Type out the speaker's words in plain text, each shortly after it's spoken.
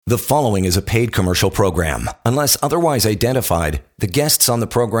The following is a paid commercial program. Unless otherwise identified, the guests on the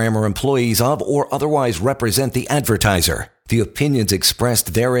program are employees of or otherwise represent the advertiser. The opinions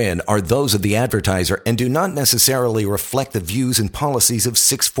expressed therein are those of the advertiser and do not necessarily reflect the views and policies of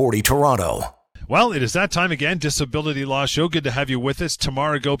 640 Toronto. Well, it is that time again, Disability Law Show. Good to have you with us.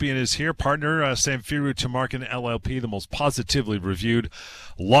 Tamar Agopian is here, partner, Samfiru Tamarkin LLP, the most positively reviewed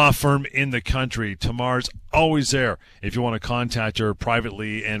law firm in the country. Tamar's always there if you want to contact her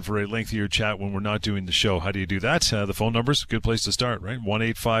privately and for a lengthier chat when we're not doing the show. How do you do that? The phone number's a good place to start, right?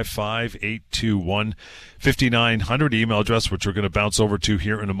 1-855-821-5900. Email address, which we're going to bounce over to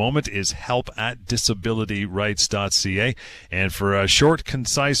here in a moment, is help@disabilityrights.ca. And for short,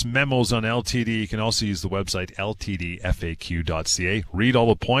 concise memos on LTD, you can also use the website ltdfaq.ca. Read all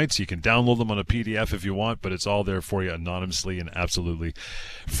the points. You can download them on a PDF if you want, but it's all there for you anonymously and absolutely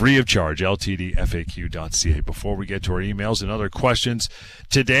free of charge. ltdfaq.ca. Before we get to our emails and other questions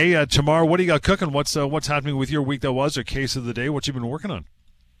today, Tamar, what do you got cooking? What's happening with your week that was, or case of the day? What you been working on?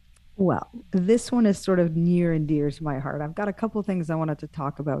 Well, this one is sort of near and dear to my heart. I've got a couple of things I wanted to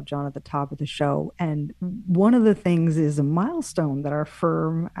talk about, John, at the top of the show. And one of the things is a milestone that our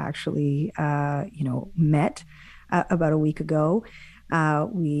firm actually, met about a week ago.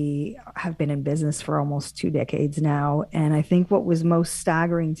 We have been in business for almost 2 decades now. And I think what was most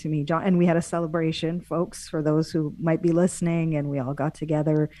staggering to me, John, and we had a celebration, folks, for those who might be listening, and we all got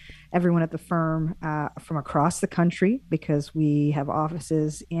together, everyone at the firm from across the country, because we have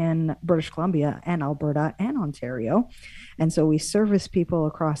offices in British Columbia and Alberta and Ontario. And so we service people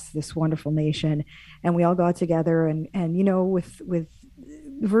across this wonderful nation. And we all got together and with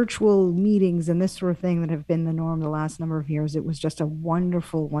virtual meetings and this sort of thing that have been the norm the last number of years, it was just a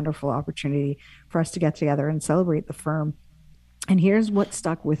wonderful, wonderful opportunity for us to get together and celebrate the firm. And here's what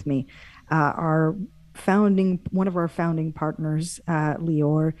stuck with me. One of our founding partners,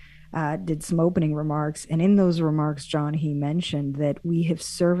 Lior, did some opening remarks. And in those remarks, John, he mentioned that we have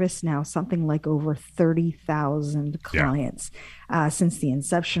serviced now something like over 30,000 clients since the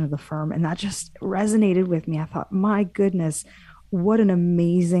inception of the firm. And that just resonated with me. I thought, my goodness, what an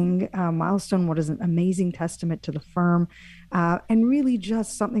amazing milestone. What is an amazing testament to the firm. And really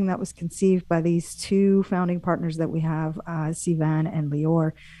just something that was conceived by these two founding partners that we have, Sivan and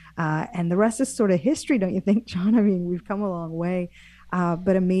Lior. And the rest is sort of history, don't you think, John? I mean, we've come a long way.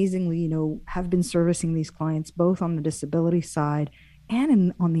 But amazingly, have been servicing these clients both on the disability side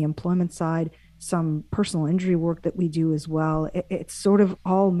and on the employment side, some personal injury work that we do as well. It sort of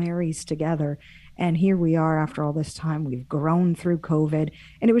all marries together. And here we are after all this time. We've grown through COVID,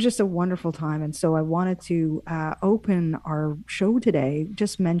 and it was just a wonderful time. And so I wanted to open our show today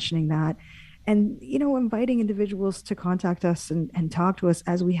just mentioning that, and, inviting individuals to contact us and talk to us,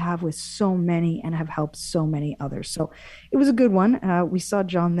 as we have with so many and have helped so many others. So it was a good one. We saw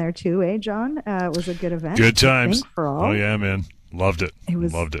John there too, John? It was a good event. Good times. For all. Oh, yeah, man. Loved it.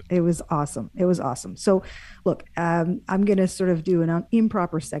 Loved it. It was awesome. It was awesome. So look, I'm going to sort of do an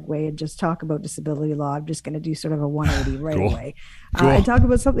improper segue and just talk about disability law. I'm just going to do sort of a 180 right away. And talk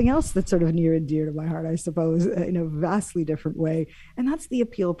about something else that's sort of near and dear to my heart, I suppose, in a vastly different way. And that's the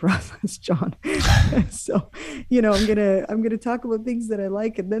appeal process, John. So, I'm going to talk about things that I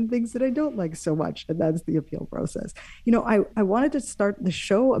like and then things that I don't like so much. And that's the appeal process. I wanted to start the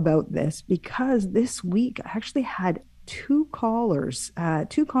show about this because this week I actually had 2 callers,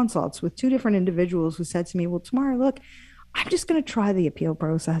 2 consults with 2 different individuals who said to me, well, Tamara, look, I'm just going to try the appeal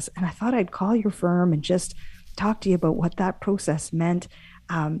process. And I thought I'd call your firm and just talk to you about what that process meant.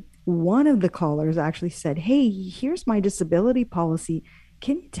 One of the callers actually said, hey, here's my disability policy.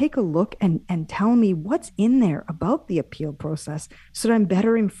 Can you take a look and tell me what's in there about the appeal process so that I'm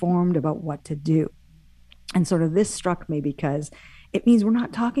better informed about what to do? And sort of this struck me because it means we're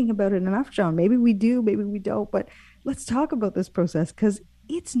not talking about it enough, John. Maybe we do, maybe we don't, but let's talk about this process because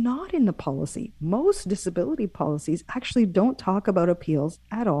it's not in the policy. Most disability policies actually don't talk about appeals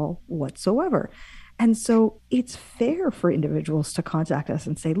at all whatsoever. And so it's fair for individuals to contact us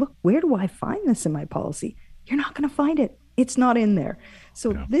and say, look, where do I find this in my policy? You're not going to find it. It's not in there.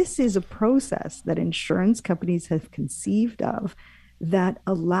 So This is a process that insurance companies have conceived of that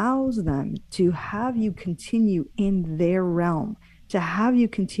allows them to have you continue in their realm, to have you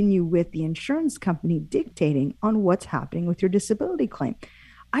continue with the insurance company dictating on what's happening with your disability claim.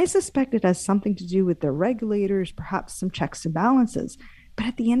 I suspect it has something to do with the regulators, perhaps some checks and balances. But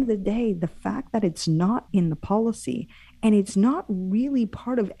at the end of the day, the fact that it's not in the policy and it's not really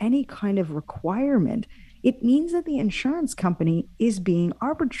part of any kind of requirement, it means that the insurance company is being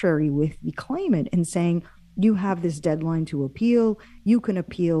arbitrary with the claimant and saying, You have this deadline to appeal. You can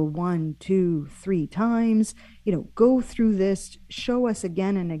appeal 1, 2, 3 times. Go through this, show us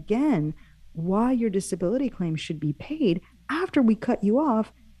again and again why your disability claim should be paid after we cut you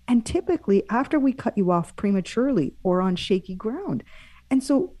off, and typically after we cut you off prematurely or on shaky ground. And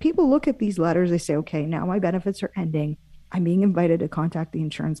so people look at these letters, they say, okay, now my benefits are ending. I'm being invited to contact the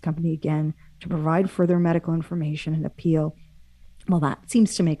insurance company again to provide further medical information and appeal. Well, that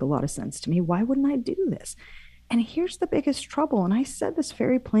seems to make a lot of sense to me. Why wouldn't I do this? And here's the biggest trouble. And I said this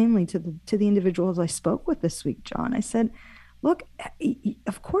very plainly to the individuals I spoke with this week, John. I said, look,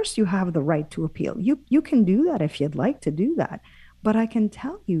 of course you have the right to appeal. You can do that if you'd like to do that. But I can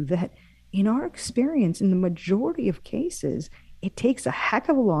tell you that in our experience, in the majority of cases, it takes a heck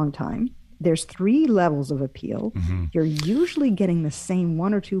of a long time. There's 3 levels of appeal. Mm-hmm. You're usually getting the same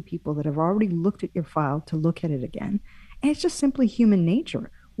 1 or 2 people that have already looked at your file to look at it again. And it's just simply human nature.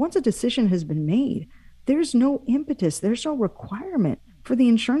 Once a decision has been made, there's no impetus, there's no requirement for the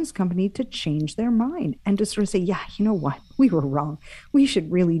insurance company to change their mind and to sort of say, yeah, you know what, we were wrong. We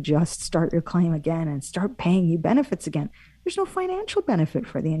should really just start your claim again and start paying you benefits again. There's no financial benefit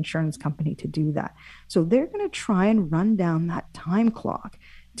for the insurance company to do that. So they're going to try and run down that time clock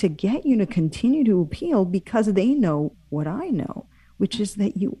to get you to continue to appeal because they know what I know, which is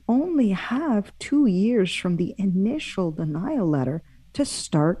that you only have 2 years from the initial denial letter to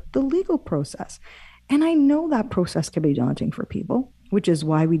start the legal process. And I know that process can be daunting for people, which is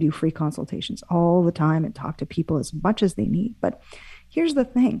why we do free consultations all the time and talk to people as much as they need. But here's the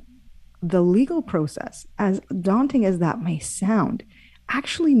thing. The legal process, as daunting as that may sound,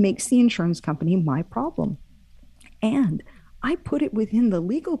 actually makes the insurance company my problem. And I put it within the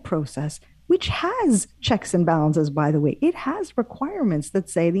legal process, which has checks and balances, by the way. It has requirements that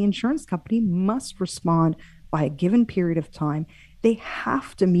say the insurance company must respond by a given period of time. They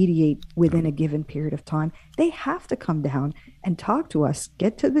have to mediate within a given period of time. They have to come down and talk to us,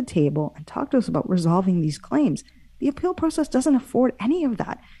 get to the table and talk to us about resolving these claims. The appeal process doesn't afford any of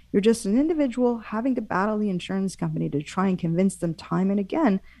that. You're just an individual having to battle the insurance company to try and convince them time and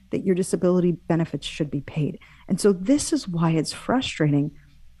again that your disability benefits should be paid. And so this is why it's frustrating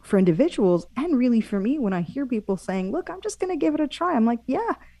for individuals and really for me when I hear people saying, look, I'm just going to give it a try. I'm like,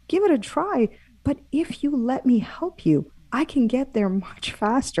 yeah, give it a try. But if you let me help you, I can get there much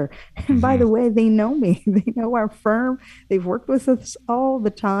faster. And by the way, they know me. They know our firm. They've worked with us all the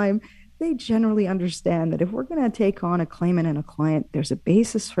time. They generally understand that if we're going to take on a claimant and a client, there's a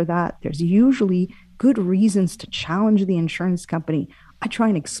basis for that. There's usually good reasons to challenge the insurance company. I try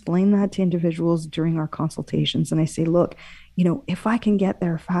and explain that to individuals during our consultations. And I say, look, if I can get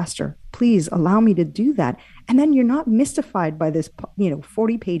there faster, please allow me to do that. And then you're not mystified by this,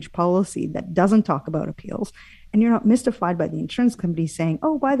 40-page policy that doesn't talk about appeals. And you're not mystified by the insurance company saying,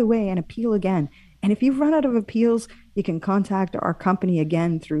 oh, by the way, an appeal again. And if you've run out of appeals, you can contact our company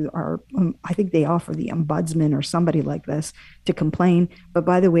again through our, I think they offer the ombudsman or somebody like this to complain. But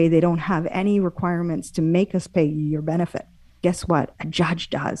by the way, they don't have any requirements to make us pay you your benefit. Guess what? A judge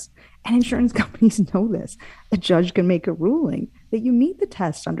does. And insurance companies know this. A judge can make a ruling that you meet the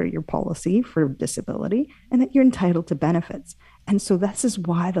test under your policy for disability and that you're entitled to benefits. And so this is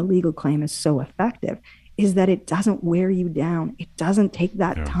why the legal claim is so effective, is that it doesn't wear you down. It doesn't take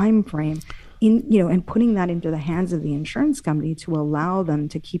that time frame and putting that into the hands of the insurance company to allow them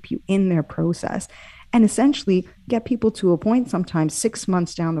to keep you in their process and essentially get people to a point sometimes 6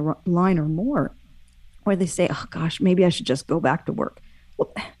 months down the line or more where they say, oh gosh, maybe I should just go back to work.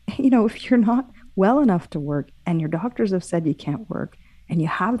 Well, if you're not well enough to work and your doctors have said you can't work and you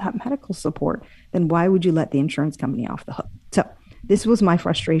have that medical support, then why would you let the insurance company off the hook? So this was my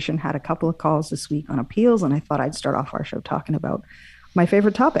frustration. Had a couple of calls this week on appeals, and I thought I'd start off our show talking about my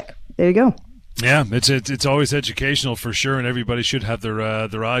favorite topic. There you go. Yeah, it's always educational for sure, and everybody should have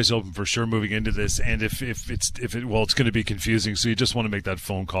their eyes open for sure moving into this. And if it's going to be confusing, so you just want to make that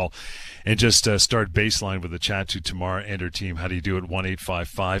phone call and just start baseline with a chat to Tamara and her team. How do you do it?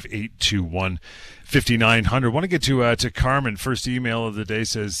 1-855-821-5900. Want to get to Carmen. First email of the day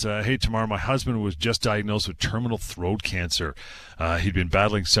says, "Hey Tamara, my husband was just diagnosed with terminal throat cancer. He'd been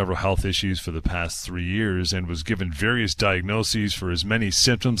battling several health issues for the past 3 years and was given various diagnoses for his many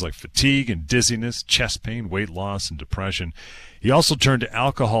symptoms like fatigue and dizziness, chest pain, weight loss, and depression. He also turned to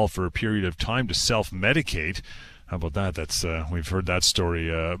alcohol for a period of time to self-medicate." How about that? That's we've heard that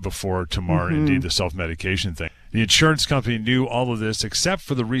story before, Tamar, indeed, the self-medication thing. The insurance company knew all of this except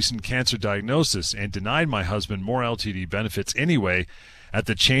for the recent cancer diagnosis and denied my husband more LTD benefits anyway at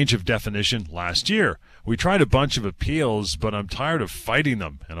the change of definition last year. We tried a bunch of appeals, but I'm tired of fighting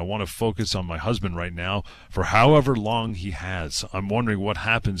them, and I want to focus on my husband right now for however long he has. I'm wondering what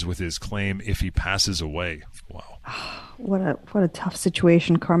happens with his claim if he passes away. Wow. What a tough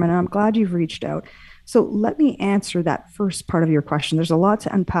situation, Carmen. I'm glad you've reached out. So let me answer that first part of your question. There's a lot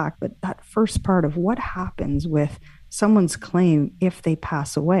to unpack, but that first part of what happens with someone's claim if they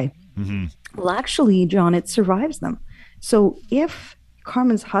pass away. Mm-hmm. Well, actually, John, it survives them. So if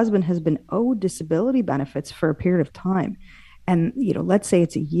Carmen's husband has been owed disability benefits for a period of time, and let's say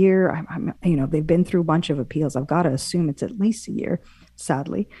it's a year, they've been through a bunch of appeals. I've got to assume it's at least a year,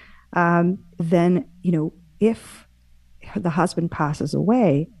 sadly. Then if the husband passes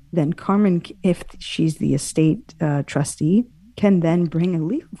away, then Carmen, if she's the estate trustee, can then bring a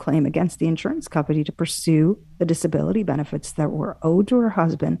legal claim against the insurance company to pursue the disability benefits that were owed to her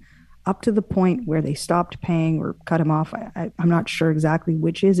husband up to the point where they stopped paying or cut him off. I'm not sure exactly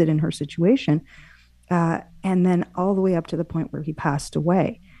which is it in her situation. And then all the way up to the point where he passed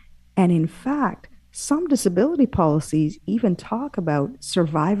away. And in fact, some disability policies even talk about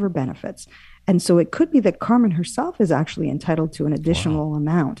survivor benefits. And so it could be that Carmen herself is actually entitled to an additional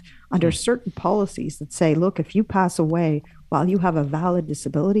amount under certain policies that say, look, if you pass away while you have a valid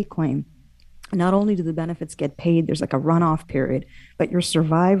disability claim, not only do the benefits get paid, there's like a runoff period, but your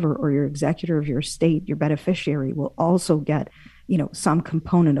survivor or your executor of your estate, your beneficiary, will also get some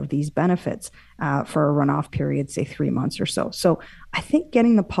component of these benefits for a runoff period, say 3 months or so. So I think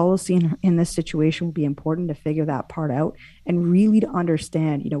getting the policy in this situation will be important to figure that part out and really to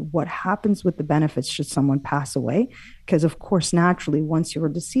understand, what happens with the benefits should someone pass away. Because of course, naturally, once you're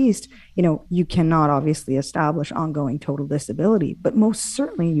deceased, you cannot obviously establish ongoing total disability, but most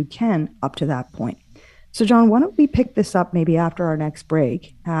certainly you can up to that point. So, John, why don't we pick this up maybe after our next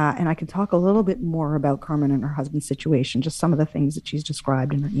break, and I can talk a little bit more about Carmen and her husband's situation, just some of the things that she's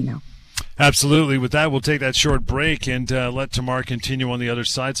described in her email. Absolutely. With that, we'll take that short break and let Tamar continue on the other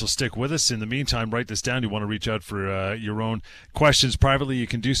side. So stick with us. In the meantime, write this down. You want to reach out for your own questions privately, you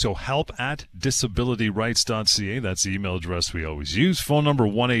can do so. help@disabilityrights.ca. That's the email address we always use. Phone number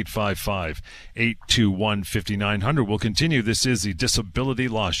 1-855-821-5900. We'll continue. This is the Disability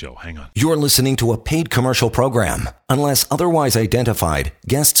Law Show. Hang on. You're listening to a paid commercial program. Unless otherwise identified,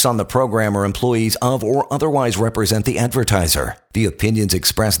 guests on the program are employees of or otherwise represent the advertiser. The opinions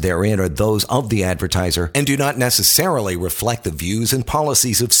expressed therein are those of the advertiser and do not necessarily reflect the views and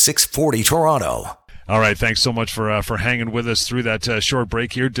policies of 640 Toronto. All right, thanks so much for hanging with us through that short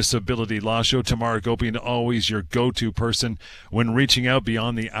break here. Disability Law Show. Tamar Agopian, always your go-to person when reaching out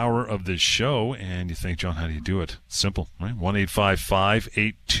beyond the hour of the show. And you think, John, how do you do it? Simple, right?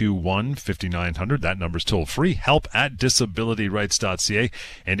 1-855-821-5900. That number's toll free. help@disabilityrights.ca.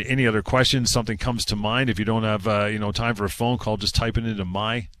 And any other questions, something comes to mind. If you don't have time for a phone call, just type it into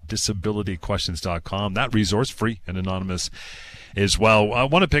mydisabilityquestions.com. That resource, free and anonymous as well. I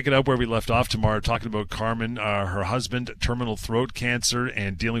want to pick it up where we left off tomorrow, talking about Carmen, her husband, terminal throat cancer,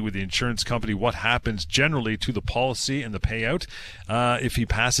 and dealing with the insurance company. What happens generally to the policy and the payout if he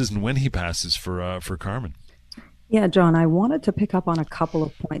passes and when he passes for Carmen? Yeah, John, I wanted to pick up on a couple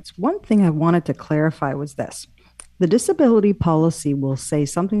of points. One thing I wanted to clarify was this. The disability policy will say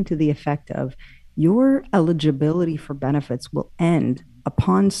something to the effect of your eligibility for benefits will end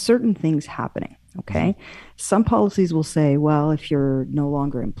upon certain things happening. Okay. Some policies will say, well, if you're no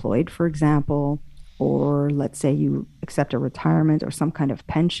longer employed, for example, or let's say you accept a retirement or some kind of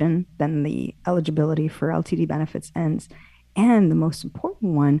pension, then the eligibility for LTD benefits ends. And the most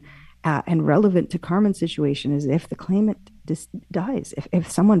important one and relevant to Carmen's situation is if the claimant dies,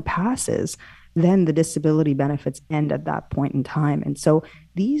 if someone passes, then the disability benefits end at that point in time. And so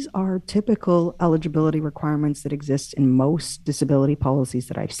these are typical eligibility requirements that exist in most disability policies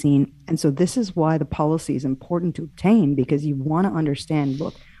that I've seen. And so this is why the policy is important to obtain, because you want to understand,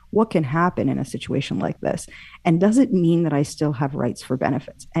 look, what can happen in a situation like this? And does it mean that I still have rights for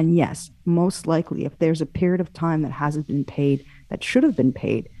benefits? And yes, most likely, if there's a period of time that hasn't been paid, that should have been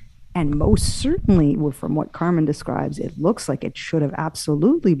paid, and most certainly, from what Carmen describes, it looks like it should have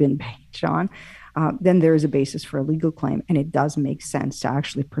absolutely been paid, John, then there is a basis for a legal claim. And it does make sense to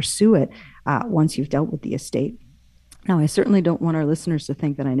actually pursue it once you've dealt with the estate. Now, I certainly don't want our listeners to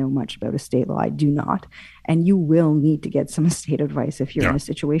think that I know much about estate law. I do not. And you will need to get some estate advice if you're in a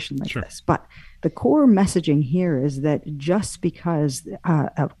situation like this. But the core messaging here is that just because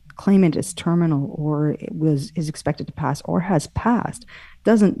a claimant is terminal or is expected to pass or has passed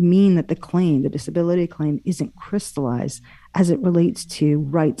doesn't mean that the disability claim, isn't crystallized as it relates to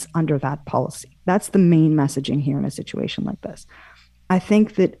rights under that policy. That's the main messaging here in a situation like this. I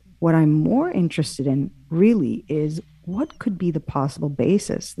think that what I'm more interested in really is what could be the possible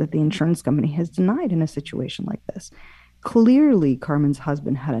basis that the insurance company has denied in a situation like this? Clearly, Carmen's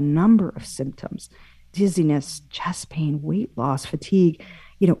husband had a number of symptoms: dizziness, chest pain, weight loss, fatigue,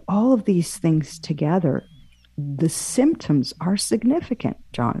 all of these things together. The symptoms are significant,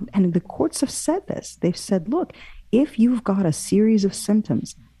 John. And the courts have said this. They've said, look, if you've got a series of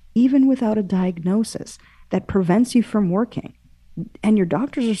symptoms, even without a diagnosis, that prevents you from working, and your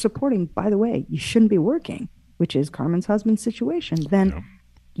doctors are supporting, by the way, you shouldn't be working, which is Carmen's husband's situation, then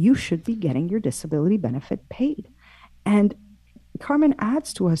you should be getting your disability benefit paid. And Carmen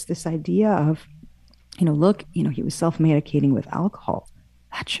adds to us this idea of, look, he was self-medicating with alcohol.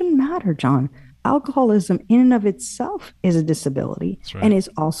 That shouldn't matter, John. Alcoholism in and of itself is a disability and is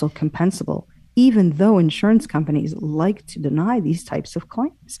also compensable, even though insurance companies like to deny these types of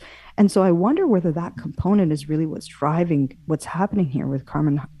claims. And so I wonder whether that component is really what's driving what's happening here with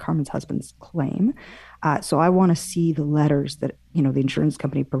Carmen's husband's claim. So I want to see the letters that, the insurance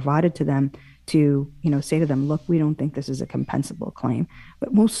company provided to them to, say to them, look, we don't think this is a compensable claim.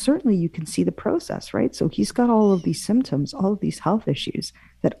 But most certainly you can see the process, right? So he's got all of these symptoms, all of these health issues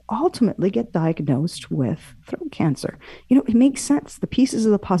that ultimately get diagnosed with throat cancer. It makes sense. The pieces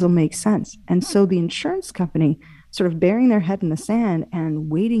of the puzzle make sense. And so the insurance company sort of burying their head in the sand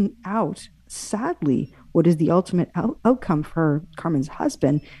and waiting out, sadly, what is the ultimate outcome for Carmen's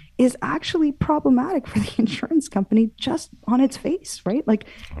husband is actually problematic for the insurance company just on its face, right? Like,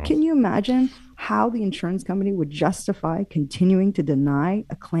 can you imagine how the insurance company would justify continuing to deny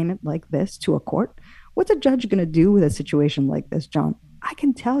a claimant like this to a court? What's a judge going to do with a situation like this, John? I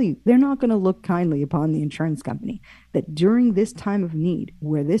can tell you, they're not going to look kindly upon the insurance company that during this time of need,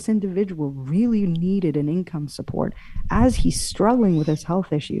 where this individual really needed an income support, as he's struggling with his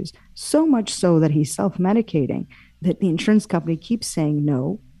health issues, so much so that he's self-medicating, that the insurance company keeps saying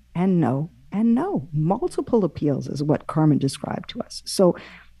no and no and no. Multiple appeals is what Carmen described to us. So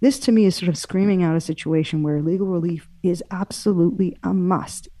this to me is sort of screaming out a situation where legal relief is absolutely a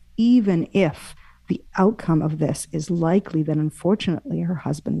must, even if the outcome of this is likely that unfortunately her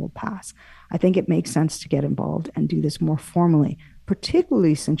husband will pass. I think it makes sense to get involved and do this more formally,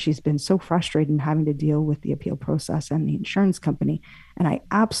 particularly since she's been so frustrated in having to deal with the appeal process and the insurance company. And I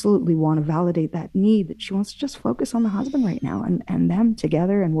absolutely want to validate that need, that she wants to just focus on the husband right now and them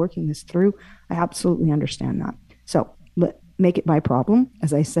together and working this through. I absolutely understand that. So make it my problem.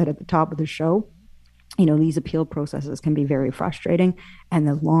 As I said at the top of the show, these appeal processes can be very frustrating. And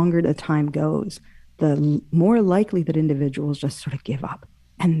the longer the time goes, the more likely that individuals just sort of give up.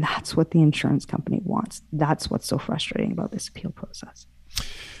 And that's what the insurance company wants. That's what's so frustrating about this appeal process.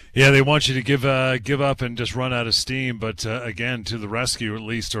 Yeah, they want you to give up and just run out of steam. But again, to the rescue, at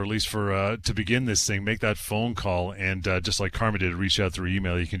least for to begin this thing, make that phone call. And just like Carmen did, reach out through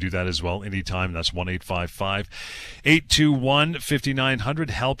email. You can do that as well anytime. That's 1-855-821-5900.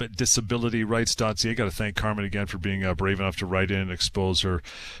 Help at disabilityrights.ca. Got to thank Carmen again for being brave enough to write in and expose her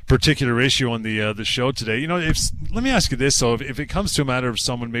particular issue on the show today. Let me ask you this. So if it comes to a matter of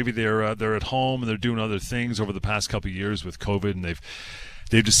someone, maybe they're at home and they're doing other things over the past couple of years with COVID, and they've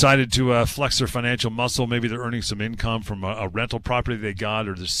decided to flex their financial muscle. Maybe they're earning some income from a rental property they got,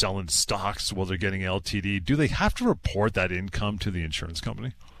 or they're selling stocks while they're getting LTD. Do they have to report that income to the insurance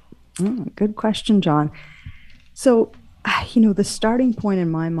company? Good question, John. So, the starting point in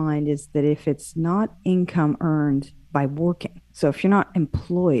my mind is that if it's not income earned by working, so if you're not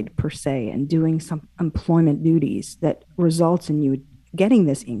employed per se and doing some employment duties that results in you getting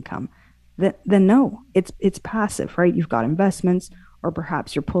this income, then no, it's passive, right? You've got investments, or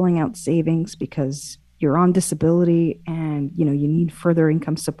perhaps you're pulling out savings because you're on disability and, you need further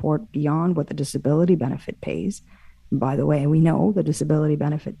income support beyond what the disability benefit pays. And by the way, we know the disability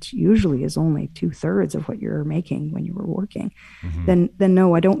benefit usually is only 2/3 of what you're making when you were working. Mm-hmm. Then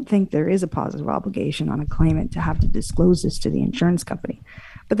no, I don't think there is a positive obligation on a claimant to have to disclose this to the insurance company.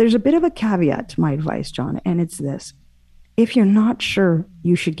 But there's a bit of a caveat to my advice, John, and it's this. If you're not sure,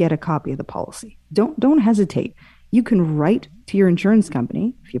 you should get a copy of the policy. Don't hesitate. You can write to your insurance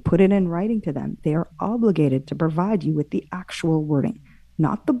company. If you put it in writing to them, they are obligated to provide you with the actual wording,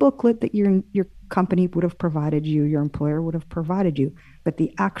 not the booklet that your company would have provided you, your employer would have provided you, but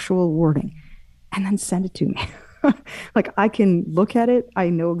the actual wording, and then send it to me. Like, I can look at it. I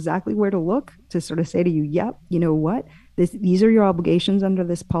know exactly where to look to sort of say to you, yep, you know what? These are your obligations under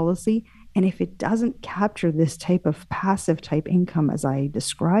this policy. And if it doesn't capture this type of passive type income as I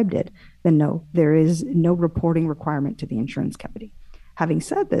described it, then no, there is no reporting requirement to the insurance company. Having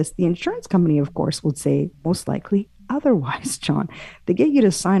said this, the insurance company, of course, would say most likely otherwise, John. They get you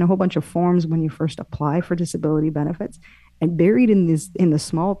to sign a whole bunch of forms when you first apply for disability benefits. And buried in the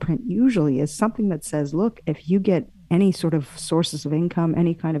small print usually is something that says, look, if you get any sort of sources of income,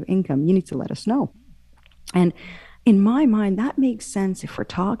 any kind of income, you need to let us know. And in my mind, that makes sense if we're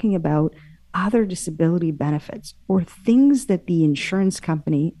talking about other disability benefits or things that the insurance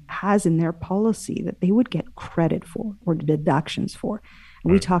company has in their policy that they would get credit for or deductions for.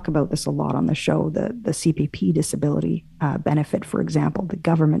 And we talk about this a lot on the show, the CPP disability benefit, for example, the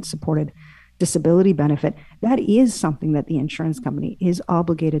government supported disability benefit. That is something that the insurance company is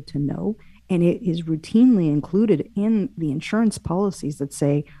obligated to know. And it is routinely included in the insurance policies that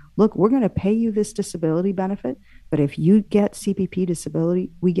say, look, we're going to pay you this disability benefit, but if you get CPP disability,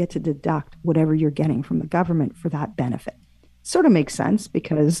 we get to deduct whatever you're getting from the government for that benefit. Sort of makes sense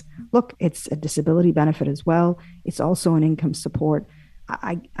because, look, it's a disability benefit as well. It's also an income support.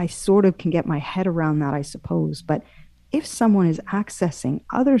 I sort of can get my head around that, I suppose. But if someone is accessing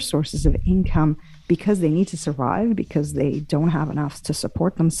other sources of income because they need to survive, because they don't have enough to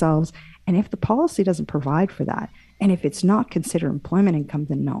support themselves, and if the policy doesn't provide for that, and if it's not considered employment income,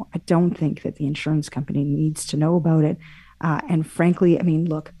 then no, I don't think that the insurance company needs to know about it. And frankly, I mean,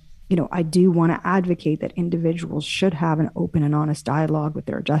 look, I do want to advocate that individuals should have an open and honest dialogue with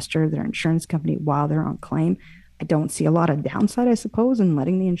their adjuster, their insurance company while they're on claim. I don't see a lot of downside, I suppose, in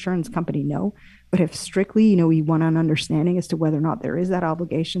letting the insurance company know. But if strictly, you want an understanding as to whether or not there is that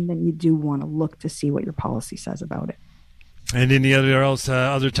obligation, then you do want to look to see what your policy says about it. And any other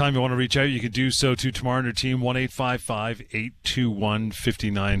time you want to reach out, you can do so to Tamar and her team,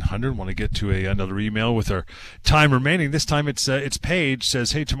 1-855-821-5900. Want to get to another email with our time remaining. This time it's Paige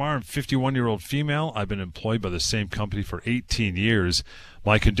says, hey, Tamar, I'm a 51-year-old female. I've been employed by the same company for 18 years.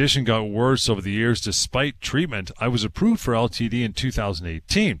 My condition got worse over the years despite treatment. I was approved for LTD in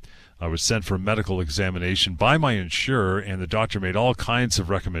 2018. I was sent for a medical examination by my insurer, and the doctor made all kinds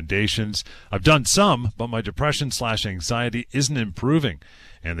of recommendations. I've done some, but my depression/anxiety isn't improving,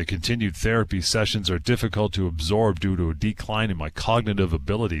 and the continued therapy sessions are difficult to absorb due to a decline in my cognitive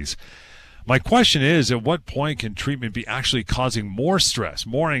abilities. My question is, at what point can treatment be actually causing more stress,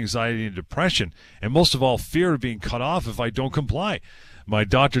 more anxiety and depression, and most of all, fear of being cut off if I don't comply? My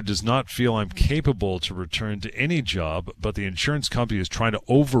doctor does not feel I'm capable to return to any job, but the insurance company is trying to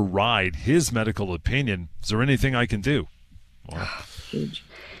override his medical opinion. Is there anything I can do? Well, huge.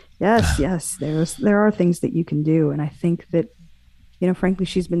 Yes. There are things that you can do. And I think that, frankly,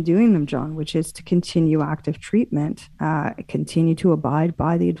 she's been doing them, John, which is to continue active treatment, continue to abide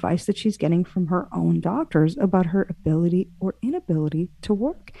by the advice that she's getting from her own doctors about her ability or inability to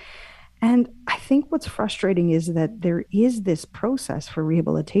work. And I think what's frustrating is that there is this process for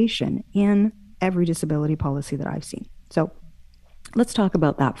rehabilitation in every disability policy that I've seen. So let's talk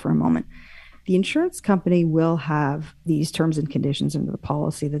about that for a moment. The insurance company will have these terms and conditions in the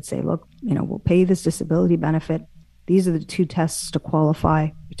policy that say, look, we'll pay you this disability benefit. These are the 2 tests to qualify.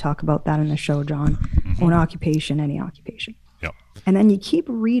 We talk about that in the show, John. Own occupation, any occupation. Yep. And then you keep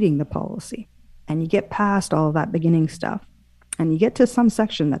reading the policy and you get past all of that beginning stuff. And you get to some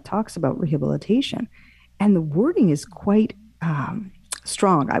section that talks about rehabilitation. And the wording is quite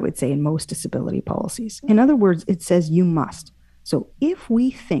strong, I would say, in most disability policies. In other words, it says you must. So if we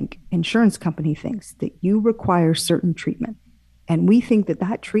think, insurance company thinks that you require certain treatment, and we think that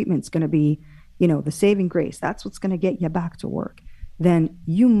that treatment's going to be, the saving grace, that's what's going to get you back to work, then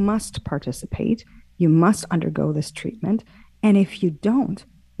you must participate. You must undergo this treatment. And if you don't,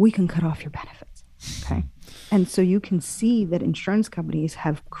 we can cut off your benefits. Okay. And so you can see that insurance companies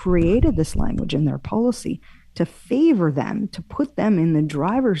have created this language in their policy to favor them, to put them in the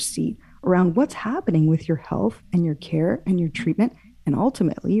driver's seat around what's happening with your health and your care and your treatment and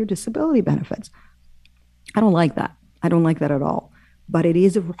ultimately your disability benefits. I don't like that. I don't like that at all. But it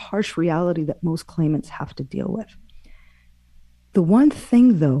is a harsh reality that most claimants have to deal with. The one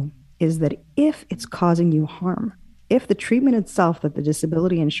thing, though, is that if it's causing you harm, if the treatment itself that the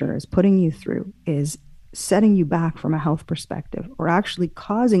disability insurer is putting you through is setting you back from a health perspective or actually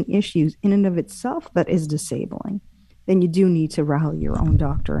causing issues in and of itself that is disabling, then you do need to rally your own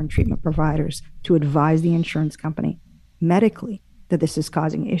doctor and treatment providers to advise the insurance company medically that this is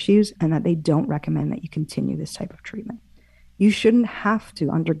causing issues and that they don't recommend that you continue this type of treatment. You shouldn't have to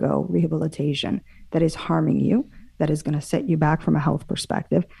undergo rehabilitation that is harming you, that is going to set you back from a health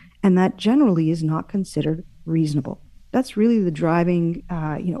perspective, and that generally is not considered reasonable. That's really the driving,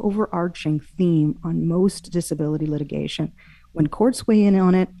 overarching theme on most disability litigation. When courts weigh in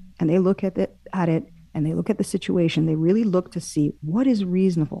on it and they look at it and they look at the situation, they really look to see what is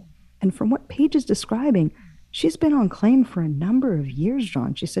reasonable. And from what Paige is describing, she's been on claim for a number of years,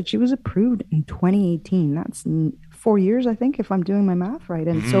 John. She said she was approved in 2018. That's 4 years, I think, if I'm doing my math right.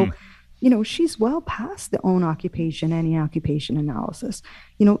 And so she's well past the own occupation, any occupation analysis.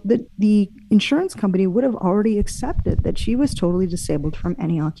 The insurance company would have already accepted that she was totally disabled from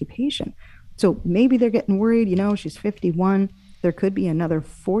any occupation. So maybe they're getting worried, she's 51. There could be another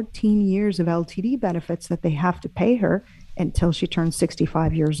 14 years of LTD benefits that they have to pay her until she turns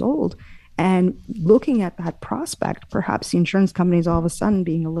 65 years old. And looking at that prospect, perhaps the insurance companies all of a sudden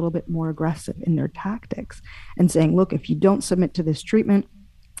being a little bit more aggressive in their tactics and saying, look, if you don't submit to this treatment,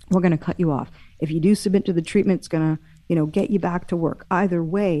 we're going to cut you off. If you do submit to the treatment, it's going to, get you back to work. Either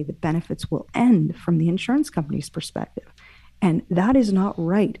way, the benefits will end from the insurance company's perspective. And that is not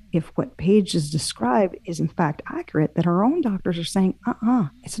right if what Paige has described is in fact accurate, that her own doctors are saying,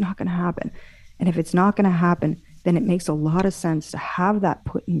 it's not going to happen. And if it's not going to happen, then it makes a lot of sense to have that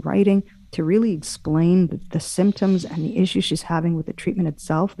put in writing, to really explain the symptoms and the issues she's having with the treatment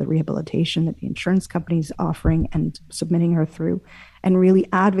itself, the rehabilitation that the insurance company is offering and submitting her through, and really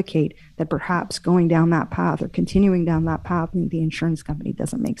advocate that perhaps going down that path or continuing down that path in the insurance company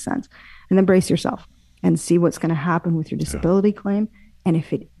doesn't make sense. And then brace yourself and see what's going to happen with your disability claim. And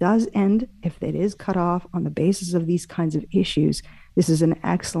if it does end, if it is cut off on the basis of these kinds of issues, this is an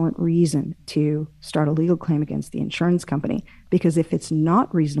excellent reason to start a legal claim against the insurance company. Because if it's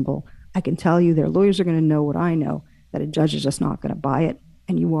not reasonable, I can tell you their lawyers are going to know what I know, that a judge is just not going to buy it,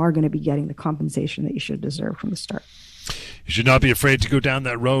 and you are going to be getting the compensation that you should deserve from the start. You should not be afraid to go down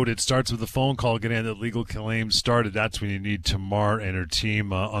that road. It starts with a phone call. Get in that legal claim started. That's when you need Tamar and her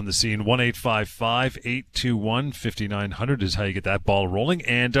team on the scene. 1-855-821-5900 is how you get that ball rolling.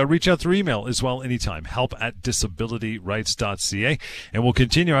 And reach out through email as well anytime. help@disabilityrights.ca. And we'll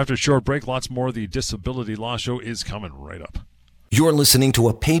continue after a short break. Lots more of the Disability Law Show is coming right up. You're listening to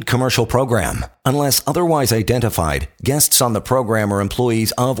a paid commercial program. Unless otherwise identified, guests on the program are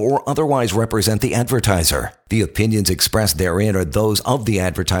employees of or otherwise represent the advertiser. The opinions expressed therein are those of the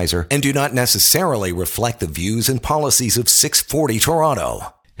advertiser and do not necessarily reflect the views and policies of 640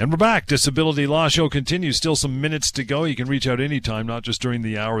 Toronto. And we're back. Disability Law Show continues. Still some minutes to go. You can reach out anytime, not just during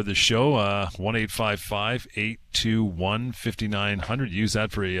the hour of the show. 1-855-821-5900. Use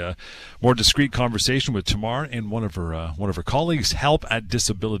that for a more discreet conversation with Tamar and one of her colleagues.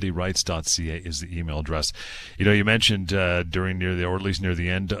 help@disabilityrights.ca is the email address. You mentioned during near the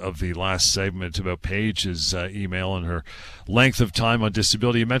end of the last segment about Paige's email and her length of time on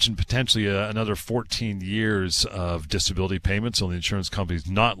disability. You mentioned potentially another 14 years of disability payments, so the insurance company's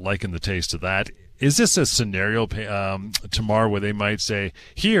not liking the taste of that. Is this a scenario, Tamar, where they might say,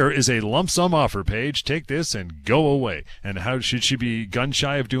 here is a lump sum offer, Paige, take this and go away? And how should she be gun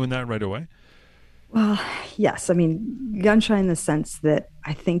shy of doing that right away? Well, yes. I mean, gun shy in the sense that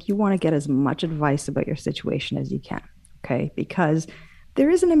I think you want to get as much advice about your situation as you can, okay? Because there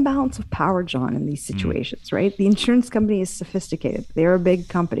is an imbalance of power, John, in these situations, right? The insurance company is sophisticated. They're a big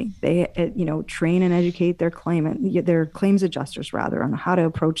company. They, train and educate their claims adjusters, rather, on how to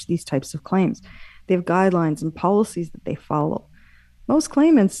approach these types of claims. They have guidelines and policies that they follow. Most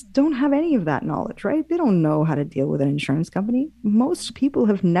claimants don't have any of that knowledge, right? They don't know how to deal with an insurance company. Most people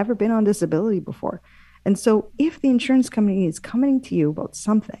have never been on disability before. And so if the insurance company is coming to you about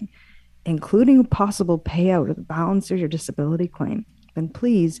something, including a possible payout of the balance of your disability claim, then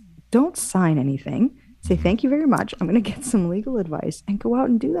please don't sign anything. Say, thank you very much. I'm going to get some legal advice, and go out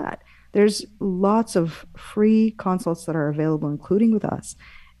and do that. There's lots of free consults that are available, including with us.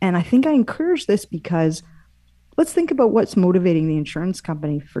 And I think I encourage this because let's think about what's motivating the insurance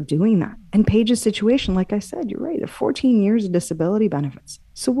company for doing that. And Paige's situation, like I said, you're right, 14 years of disability benefits.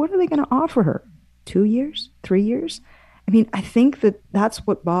 So what are they going to offer her? 2 years? 3 years? I mean, I think that's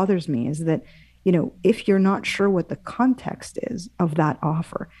what bothers me, is that if you're not sure what the context is of that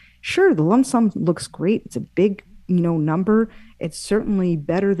offer, sure, the lump sum looks great. It's a big, number. It's certainly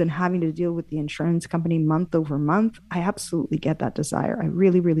better than having to deal with the insurance company month over month. I absolutely get that desire. I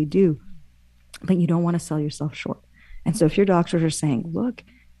really, really do. But you don't want to sell yourself short. And so if your doctors are saying, look,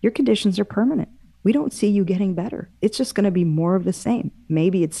 your conditions are permanent, we don't see you getting better, it's just going to be more of the same.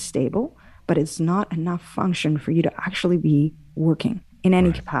 Maybe it's stable, but it's not enough function for you to actually be working in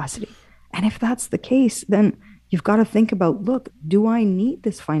any capacity. And if that's the case, then you've got to think about, look, do I need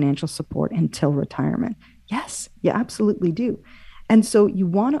this financial support until retirement? Yes, you absolutely do. And so you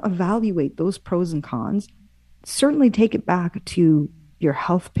want to evaluate those pros and cons, certainly take it back to your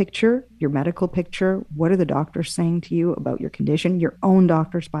health picture, your medical picture. What are the doctors saying to you about your condition? Your own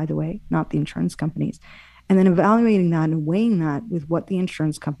doctors, by the way, not the insurance companies. And then evaluating that and weighing that with what the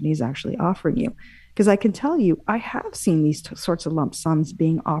insurance company is actually offering you. Because I can tell you, I have seen these sorts of lump sums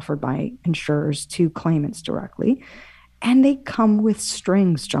being offered by insurers to claimants directly, and they come with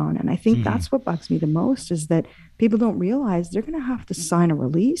strings, John. And I think that's what bugs me the most, is that people don't realize they're going to have to sign a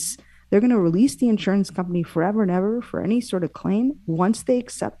release. They're going to release the insurance company forever and ever for any sort of claim once they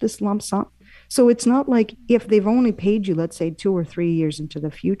accept this lump sum. So it's not like if they've only paid you, let's say 2 or 3 years into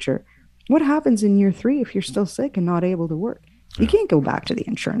the future, what happens in year 3 if you're still sick and not able to work? You can't go back to the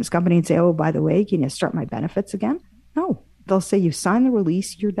insurance company and say, oh, by the way, can you start my benefits again? No, they'll say you sign the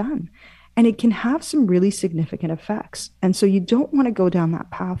release, you're done. And it can have some really significant effects. And so you don't want to go down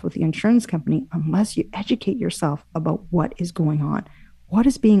that path with the insurance company unless you educate yourself about what is going on. What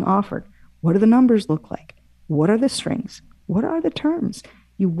is being offered? What do the numbers look like? What are the strings? What are the terms?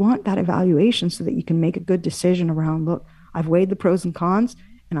 You want that evaluation so that you can make a good decision around, look, I've weighed the pros and cons,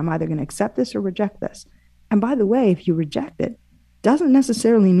 and I'm either going to accept this or reject this. And by the way, if you reject it, doesn't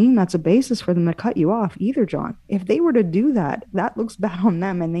necessarily mean that's a basis for them to cut you off either, John. If they were to do that, that looks bad on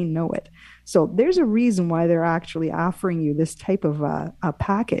them and they know it. So there's a reason why they're actually offering you this type of a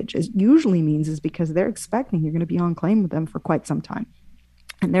package. It usually means is because they're expecting you're going to be on claim with them for quite some time.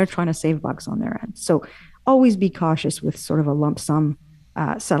 And they're trying to save bucks on their end. So always be cautious with sort of a lump sum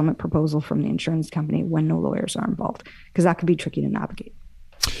settlement proposal from the insurance company when no lawyers are involved, because that can be tricky to navigate.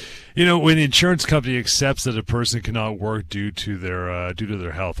 You know, when the insurance company accepts that a person cannot work due to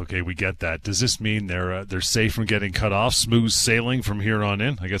their health, okay, we get that. Does this mean they're safe from getting cut off, smooth sailing from here on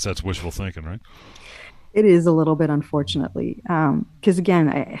in? I guess that's wishful thinking, right? It is a little bit, unfortunately, because again,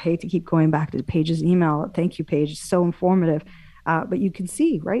 I hate to keep going back to Paige's email. Thank you, Paige. It's so informative. But you can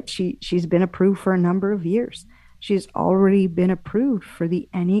see, right? She's been approved for a number of years. She's already been approved for the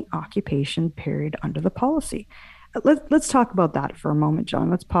any occupation period under the policy. Let's talk about that for a moment, John.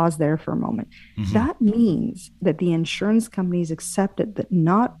 Let's pause there for a moment. Mm-hmm. That means that the insurance companies accepted that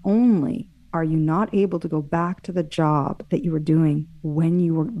not only are you not able to go back to the job that you were doing when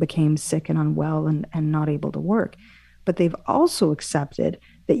you became sick and unwell and not able to work, but they've also accepted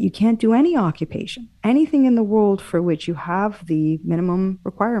that you can't do any occupation, anything in the world for which you have the minimum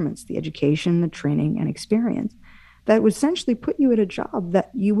requirements, the education, the training, and experience, that would essentially put you at a job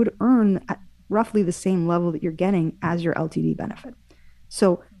that you would earn at roughly the same level that you're getting as your LTD benefit.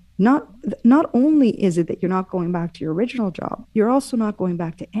 So not only is it that you're not going back to your original job, you're also not going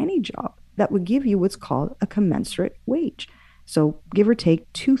back to any job that would give you what's called a commensurate wage. So give or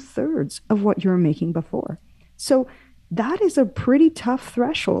take 2/3 of what you were making before. So that is a pretty tough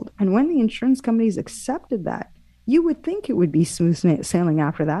threshold. And when the insurance companies accepted that, you would think it would be smooth sailing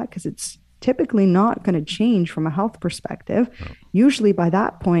after that, because it's typically not going to change from a health perspective. Usually by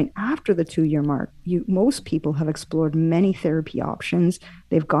that point, after the 2-year mark, most people have explored many therapy options.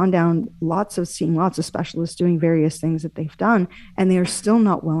 They've gone down seeing lots of specialists doing various things that they've done, and they are still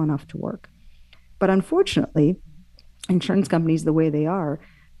not well enough to work. But unfortunately, insurance companies, the way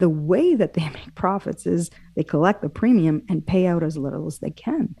that they make profits is they collect the premium and pay out as little as they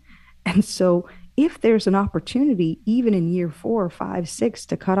can. And so if there's an opportunity, even in year 4, 5, 6,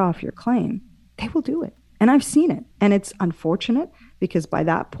 to cut off your claim, they will do it. And I've seen it. And it's unfortunate because by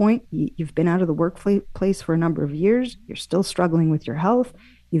that point, you've been out of the workplace for a number of years. You're still struggling with your health.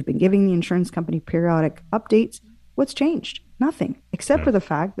 You've been giving the insurance company periodic updates. What's changed? Nothing, except for the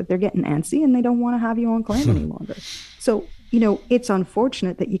fact that they're getting antsy and they don't want to have you on claim any longer. So, it's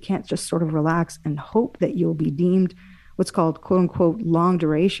unfortunate that you can't just sort of relax and hope that you'll be deemed what's called quote unquote long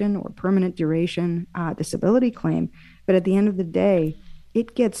duration or permanent duration disability claim. But at the end of the day,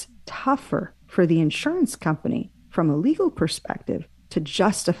 it gets tougher for the insurance company from a legal perspective to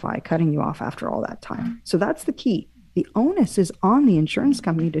justify cutting you off after all that time. So that's the key. The onus is on the insurance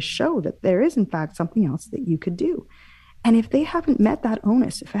company to show that there is in fact something else that you could do. And if they haven't met that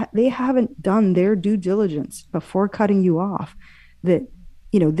onus, if they haven't done their due diligence before cutting you off, that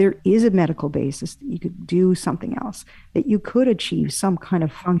there is a medical basis that you could do something else, that you could achieve some kind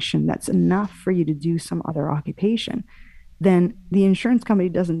of function that's enough for you to do some other occupation, then the insurance company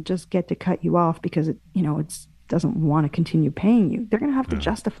doesn't just get to cut you off because it doesn't want to continue paying you. They're going to have to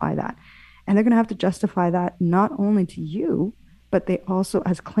justify that. And they're going to have to justify that not only to you, but they also,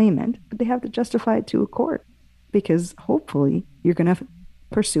 as claimant, but they have to justify it to a court, because hopefully you're going to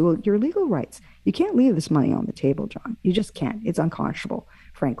pursue your legal rights. You can't leave this money on the table, John. You just can't. It's unconscionable,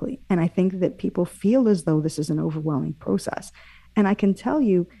 frankly. And I think that people feel as though this is an overwhelming process. And I can tell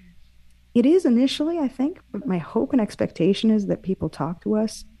you, it is initially, I think, but my hope and expectation is that people talk to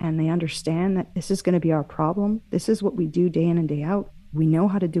us and they understand that this is going to be our problem. This is what we do day in and day out. We know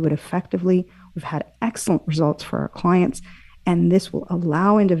how to do it effectively. We've had excellent results for our clients. And this will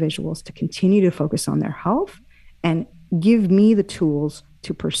allow individuals to continue to focus on their health and give me the tools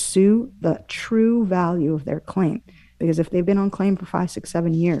to pursue the true value of their claim. Because if they've been on claim for 5, 6,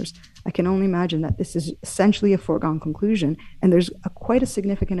 7 years, I can only imagine that this is essentially a foregone conclusion. And there's quite a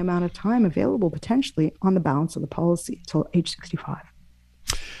significant amount of time available potentially on the balance of the policy until age 65.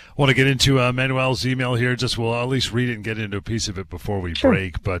 Want to get into Manuel's email here. We'll at least read it and get into a piece of it before we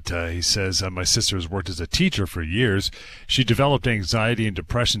break. But he says, my sister has worked as a teacher for years. She developed anxiety and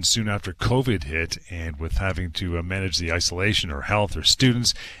depression soon after COVID hit, and with having to manage the isolation, her health, her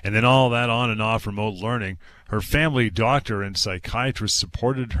students, and then all that on and off remote learning, her family doctor and psychiatrist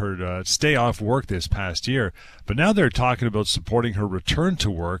supported her to stay off work this past year, but now they're talking about supporting her return to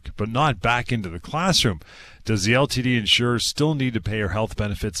work, but not back into the classroom. Does the LTD insurer still need to pay her health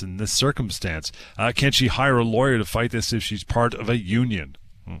benefits in this circumstance? Can she hire a lawyer to fight this if she's part of a union?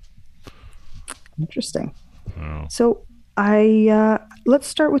 Interesting. Oh. So let's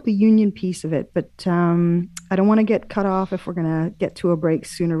start with the union piece of it, but I don't want to get cut off if we're going to get to a break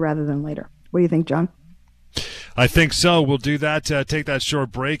sooner rather than later. What do you think, John? I think so. We'll do that. Take that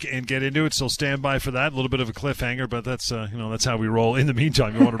short break and get into it. So stand by for that. A little bit of a cliffhanger, but that's that's how we roll. In the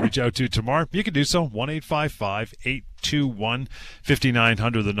meantime, you want to reach out to Tamar, you can do so.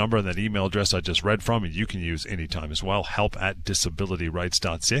 1-855-821-5900, the number, and that email address I just read from, and you can use anytime as well.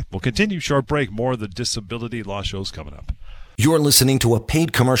 help@disabilityrights.ca. We'll continue. Short break. More of the disability law shows coming up. You're listening to a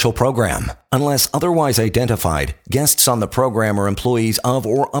paid commercial program. Unless otherwise identified, guests on the program are employees of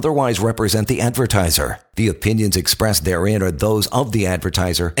or otherwise represent the advertiser. The opinions expressed therein are those of the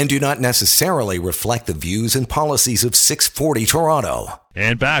advertiser and do not necessarily reflect the views and policies of 640 Toronto.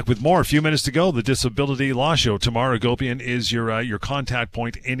 And back with more. A few minutes to go. The Disability Law Show. Tamar Agopian is your contact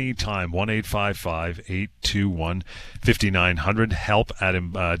point anytime. 1-855-821-5900.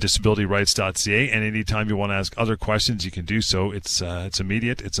 help@disabilityrights.ca. And anytime you want to ask other questions, you can do so. It's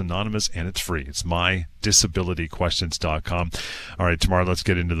immediate, it's anonymous, and it's free. It's mydisabilityquestions.com. All right, Tamar, let's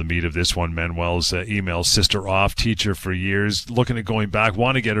get into the meat of this one. Manuel's email. Sister off, teacher for years, looking at going back,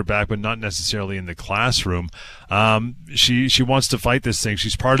 want to get her back, but not necessarily in the classroom. She wants to fight this thing.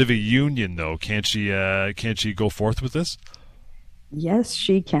 She's part of a union, though. Can't she go forth with this? Yes,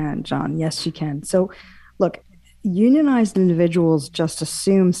 she can, John. Yes, she can. So, look, unionized individuals just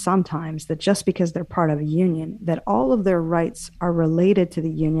assume sometimes that just because they're part of a union, that all of their rights are related to the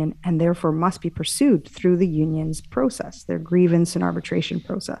union and therefore must be pursued through the union's process, their grievance and arbitration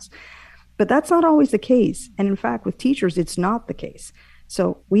process. But that's not always the case. And in fact, with teachers, it's not the case.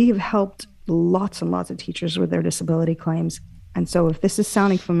 So we have helped lots and lots of teachers with their disability claims. And so if this is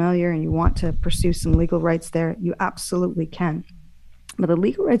sounding familiar and you want to pursue some legal rights there, you absolutely can. But the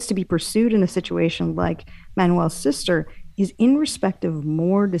legal rights to be pursued in a situation like Manuel's sister is in respect of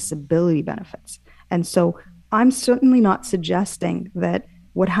more disability benefits. And so I'm certainly not suggesting that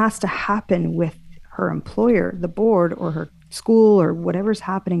what has to happen with her employer, the board, or her school, or whatever's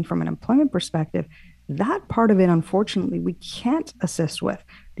happening from an employment perspective, that part of it, unfortunately, we can't assist with.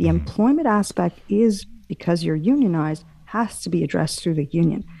 The employment aspect is, because you're unionized, has to be addressed through the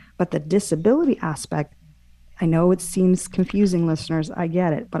union. But the disability aspect, I know it seems confusing, listeners, I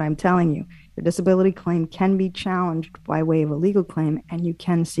get it, but I'm telling you, your disability claim can be challenged by way of a legal claim, and you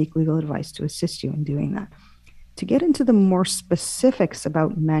can seek legal advice to assist you in doing that. To get into the more specifics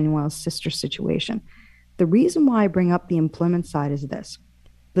about Manuel's sister situation, the reason why I bring up the employment side is this.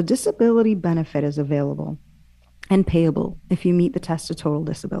 The disability benefit is available and payable if you meet the test of total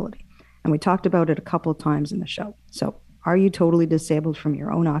disability. And we talked about it a couple of times in the show. So are you totally disabled from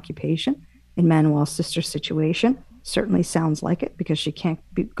your own occupation? In Manuel's sister's situation, certainly sounds like it, because she can't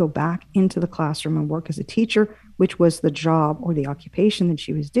go back into the classroom and work as a teacher, which was the job or the occupation that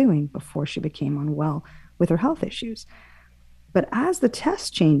she was doing before she became unwell with her health issues. But as the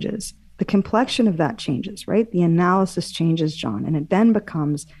test changes, the complexion of that changes, right? The analysis changes, John, and it then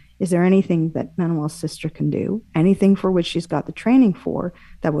becomes, is there anything that Manuel's sister can do, anything for which she's got the training for,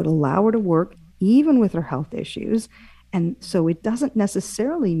 that would allow her to work even with her health issues? And so it doesn't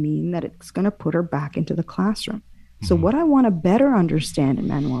necessarily mean that it's going to put her back into the classroom. So what I want to better understand in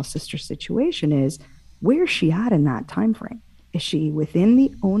Manuel's sister's situation is, where's she at in that time frame? Is she within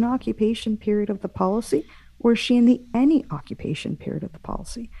the own occupation period of the policy, or is she in the any occupation period of the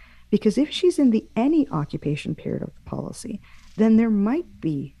policy? Because if she's in the any occupation period of the policy, then there might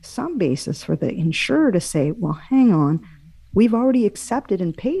be some basis for the insurer to say, well, hang on, we've already accepted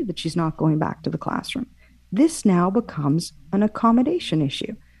and paid that she's not going back to the classroom. This now becomes an accommodation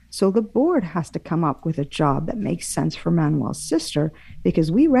issue. So the board has to come up with a job that makes sense for Manuel's sister,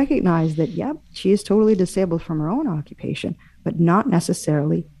 because we recognize that, yep, she is totally disabled from her own occupation, but not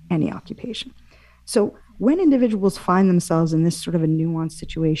necessarily any occupation. So when individuals find themselves in this sort of a nuanced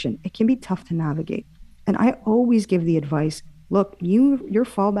situation, it can be tough to navigate. And I always give the advice, look, your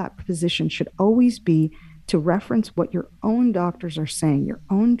fallback position should always be to reference what your own doctors are saying, your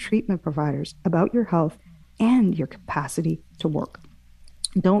own treatment providers, about your health and your capacity to work.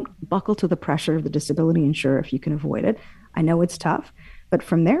 Don't buckle to the pressure of the disability insurer if you can avoid it. I know it's tough, But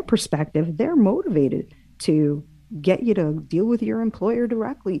from their perspective, they're motivated to get you to deal with your employer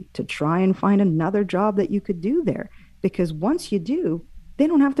directly, to try and find another job that you could do there. Because once you do, they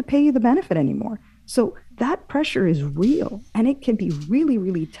don't have to pay you the benefit anymore. So that pressure is real. And it can be really,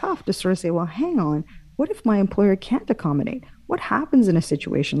 really tough to sort of say, well, hang on, what if my employer can't accommodate? What happens in a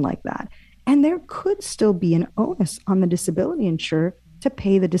situation like that? And there could still be an onus on the disability insurer to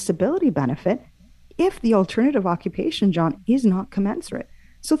pay the disability benefit if the alternative occupation, John, is not commensurate.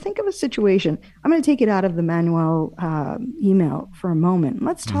 So think of a situation. I'm going to take it out of the Manuel email for a moment.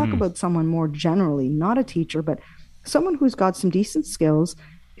 Let's talk about someone more generally, not a teacher, but someone who's got some decent skills,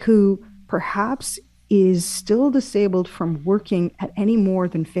 who perhaps is still disabled from working at any more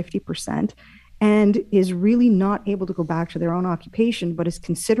than 50% and is really not able to go back to their own occupation, but is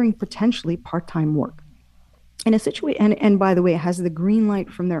considering potentially part-time work. In a situation, and by the way, has the green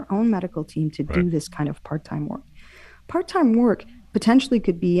light from their own medical team to do this kind of part-time work. Part-time work potentially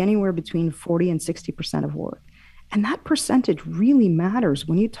could be anywhere between 40 and 60% of work. And that percentage really matters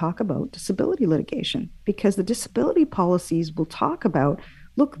when you talk about disability litigation, because the disability policies will talk about,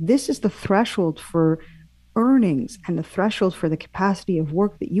 look, this is the threshold for earnings and the threshold for the capacity of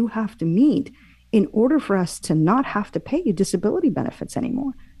work that you have to meet in order for us to not have to pay you disability benefits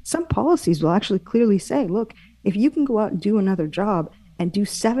anymore. Some policies will actually clearly say, look, if you can go out and do another job and do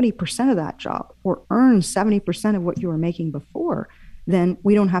 70% of that job or earn 70% of what you were making before, then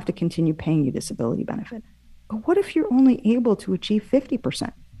we don't have to continue paying you disability benefit. But what if you're only able to achieve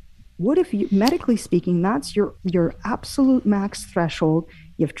 50%? What if you, medically speaking, that's your absolute max threshold,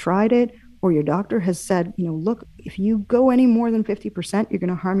 you've tried it, or your doctor has said, look, if you go any more than 50%, you're going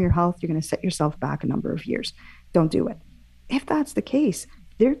to harm your health, you're going to set yourself back a number of years. Don't do it. If that's the case,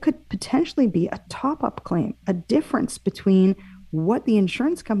 there could potentially be a top-up claim, a difference between what the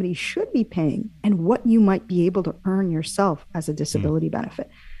insurance company should be paying and what you might be able to earn yourself as a disability benefit.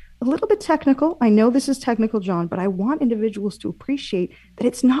 A little bit technical. I know this is technical, John, but I want individuals to appreciate that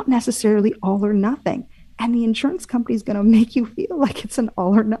it's not necessarily all or nothing. And the insurance company is going to make you feel like it's an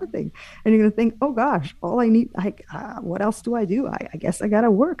all or nothing. And you're going to think, oh gosh, all I need, what else do? I guess I got to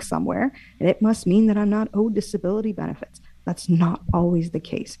work somewhere. And it must mean that I'm not owed disability benefits. That's not always the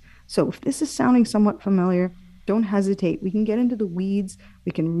case. So if this is sounding somewhat familiar, don't hesitate. We can get into the weeds.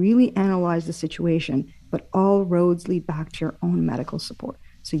 We can really analyze the situation, but all roads lead back to your own medical support.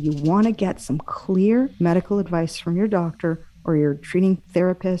 So you want to get some clear medical advice from your doctor or your treating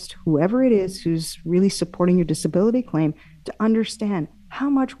therapist, whoever it is who's really supporting your disability claim, to understand how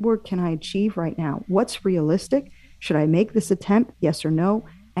much work can I achieve right now? What's realistic? Should I make this attempt? Yes or no?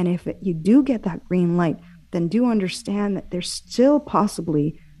 And if you do get that green light, then do understand that there's still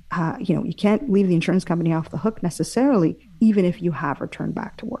possibly, you can't leave the insurance company off the hook necessarily, even if you have returned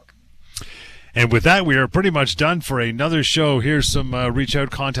back to work. And with that, we are pretty much done for another show. Here's some reach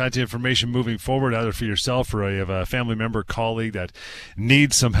out contact information moving forward, either for yourself or you have a family member, colleague that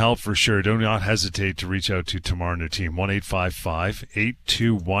needs some help for sure. Do not hesitate to reach out to Tamar and her team.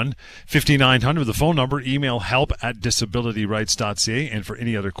 1-855-821-5900. The phone number, email help@disabilityrights.ca. And for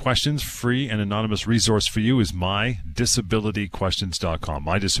any other questions, free and anonymous resource for you is mydisabilityquestions.com.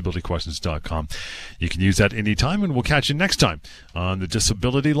 Mydisabilityquestions.com. You can use that anytime, and we'll catch you next time on the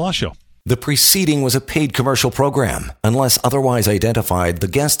Disability Law Show. The preceding was a paid commercial program. Unless otherwise identified, the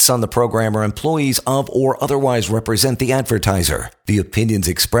guests on the program are employees of or otherwise represent the advertiser. The opinions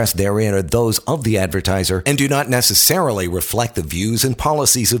expressed therein are those of the advertiser and do not necessarily reflect the views and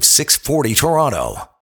policies of 640 Toronto.